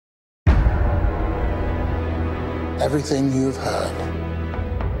everything you've heard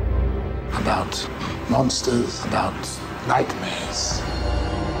about monsters, about nightmares,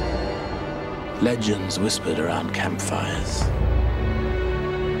 legends whispered around campfires.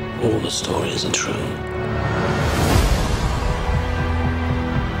 All the stories are true.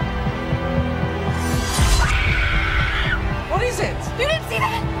 What is it? You didn't see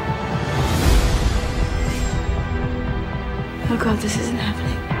that? Oh God, this isn't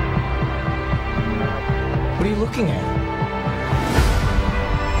happening. What are you looking at?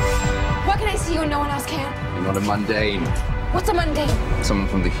 Why can I see you and no one else can? You're not a mundane. What's a mundane? Someone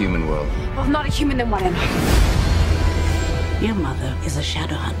from the human world. Well, I'm not a human, then what am I? Your mother is a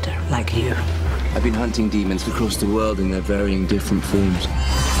shadow hunter, like you. I've been hunting demons across the world in their varying different forms.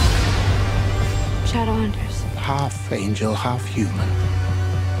 Shadow hunters. Half angel, half human.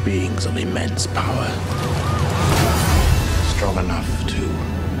 Beings of immense power. Strong enough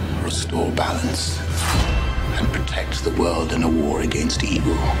to restore balance and protect the world in a war against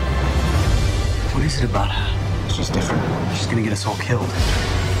evil. What is it about her? She's different. She's gonna get us all killed.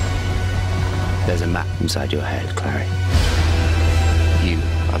 There's a map inside your head, Clary. You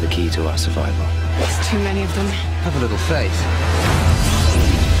are the key to our survival. There's too many of them. Have a little faith.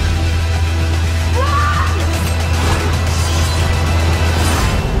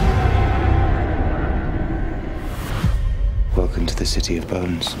 Welcome to the City of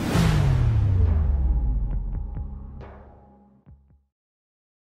Bones.